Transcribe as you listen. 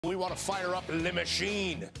We want to fire up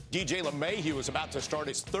LeMahieu. DJ LeMahieu is about to start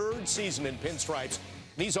his third season in pinstripes,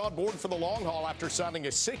 and he's on board for the long haul after signing a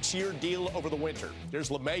 6-year deal over the winter. Here's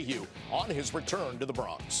LeMahieu on his return to the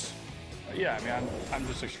Bronx. Yeah, I mean, I'm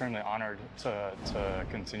just extremely honored to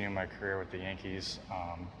continue my career with the Yankees.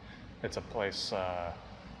 It's a place,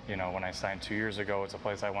 you know, when I signed 2 years ago, it's a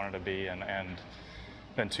place I wanted to be, and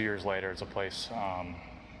then 2 years later, it's a place,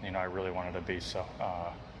 you know, I really wanted to be. So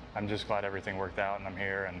I'm just glad everything worked out, and I'm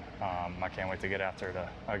here, and I can't wait to get after it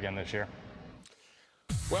again this year.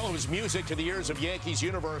 Well, it was music to the ears of Yankees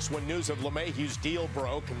universe when news of LeMahieu's deal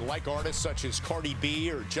broke, and like artists such as Cardi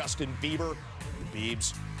B or Justin Bieber, the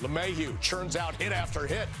Biebs, LeMahieu churns out hit after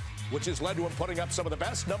hit, which has led to him putting up some of the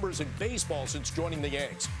best numbers in baseball since joining the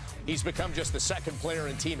Yanks. He's become just the second player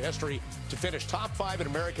in team history to finish top 5 in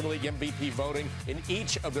American League MVP voting in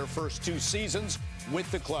each of their first 2 seasons, with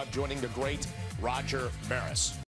the club joining the great Roger Maris.